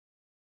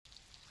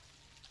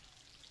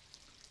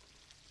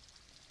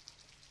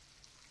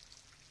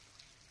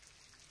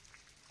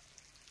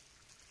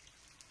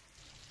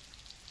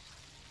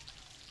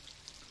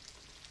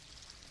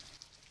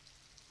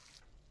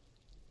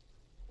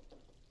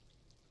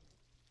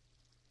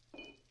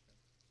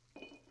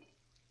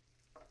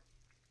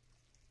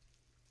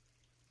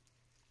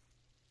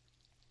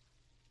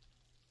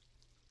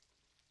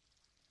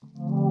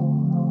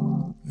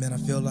Man, I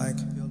feel like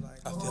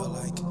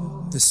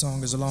this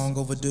song is long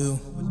overdue,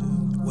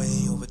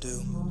 way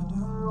overdue.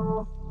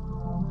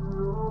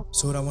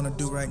 So what I want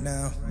to do right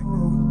now,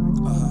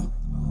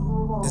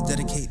 is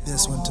dedicate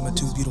this one to my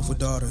two beautiful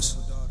daughters,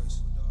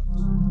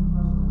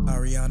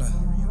 Ariana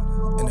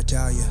and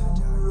Natalia.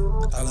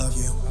 I love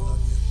you.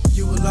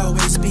 You will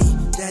always be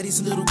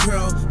daddy's little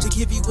girl. To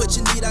give you what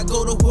you need, I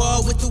go to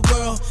war with the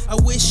world. I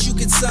wish you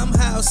could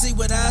somehow see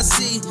what I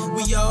see.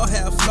 We all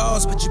have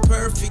flaws, but you're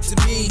perfect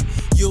to me.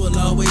 You will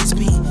always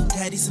be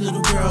daddy's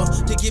little girl.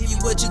 To give you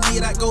what you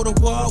need, I go to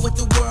war with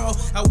the world.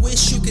 I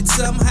wish you could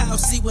somehow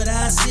see what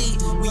I see.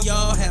 We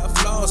all have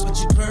flaws, but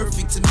you're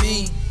perfect to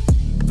me.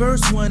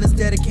 Verse 1 is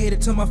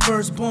dedicated to my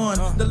firstborn.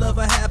 The love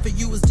I have for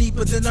you is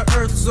deeper than the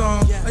earth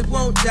song. I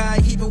won't die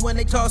even when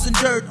they tossing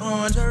dirt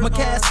on my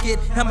casket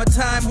and my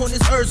time on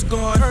this earth's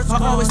gone. I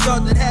always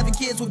thought that having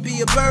kids would be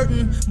a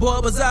burden.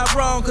 Boy, was I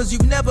wrong, cause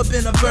you've never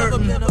been a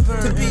burden.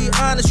 To be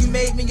honest, you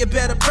made me a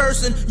better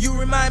person. You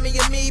remind me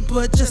of me,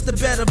 but just a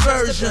better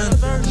version.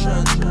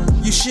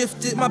 You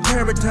shifted my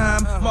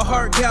paradigm. My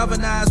heart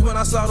galvanized when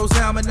I saw those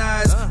almond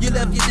eyes. You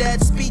left your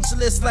dad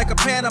speechless like a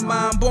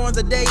pantomime. Born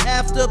the day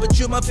after, but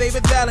you're my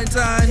favorite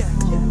Valentine.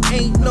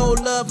 Ain't no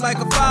love like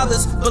a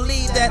father's.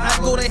 Believe that I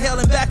go to hell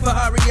and back for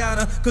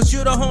Ariana, cause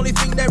you're the only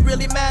thing that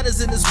really matters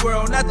in this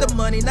world. Not the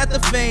money, not the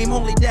fame,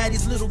 only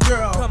daddy's little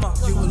girl. Come on.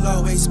 You will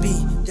always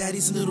be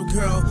daddy's little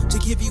girl. To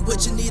give you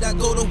what you need, I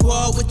go to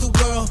war with the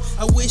world.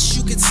 I wish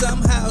you could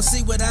somehow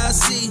see what I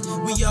see.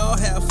 We all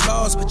have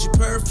flaws, but you're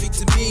perfect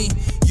to me.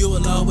 You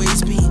will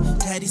always be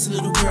daddy's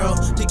little girl.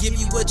 To give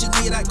you what you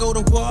need, I go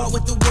to war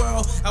with the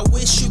world. I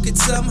wish you could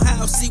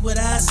somehow see what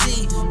I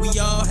see. We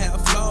all have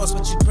flaws,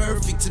 but you're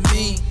perfect to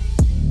me.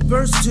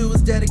 Verse 2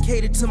 is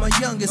dedicated to my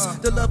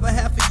youngest. The love I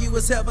have for you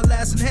is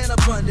everlasting and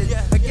abundant.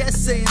 I guess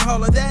saying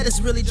all of that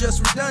is really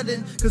just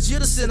redundant, cause you're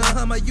the center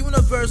of my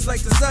universe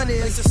like the sun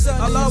is.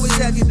 I'll always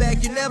have you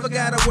back, you never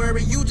gotta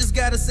worry. You just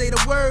gotta say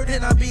the word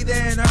and I'll be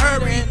there in a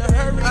hurry.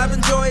 I've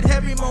enjoyed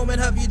every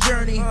moment of your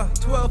journey.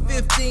 12,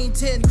 15,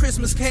 10,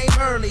 Christmas came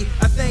early.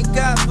 I thank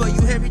God for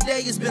you, every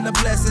day has been a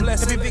blessing.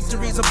 Every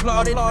victory's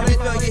applauded, every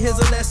failure is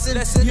a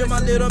lesson. You're my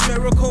little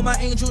miracle, my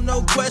angel,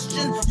 no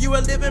question. You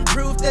are living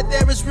proof that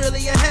there is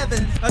really a heaven.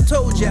 I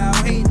told y'all,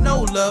 ain't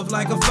no love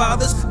like a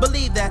father's.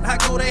 Believe that, I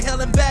go to hell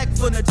and back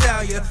for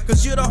Natalia,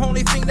 cause you're the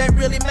only thing that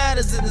really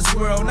matters in this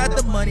world. Not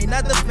the money,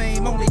 not the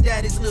fame, only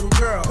daddy's little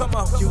girl. Come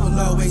on. You will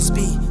always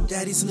be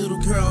daddy's little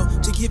girl.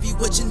 To give you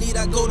what you need,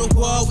 I go to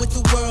war with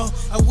the world.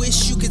 I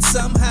wish you could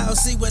somehow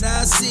see what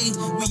I see.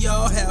 We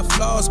all have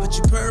flaws, but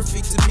you're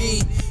perfect to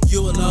me.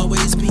 You will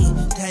always be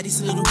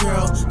daddy's little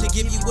girl. To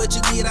give you what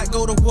you need, I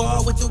go to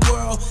war with the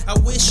world. I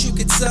wish you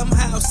could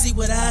somehow see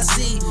what I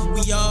see.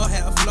 We all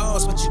have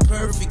flaws, but you're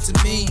perfect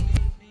to me.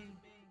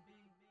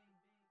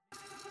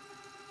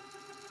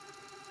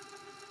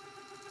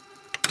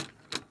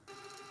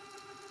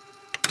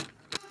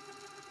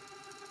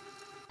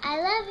 I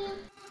love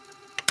you.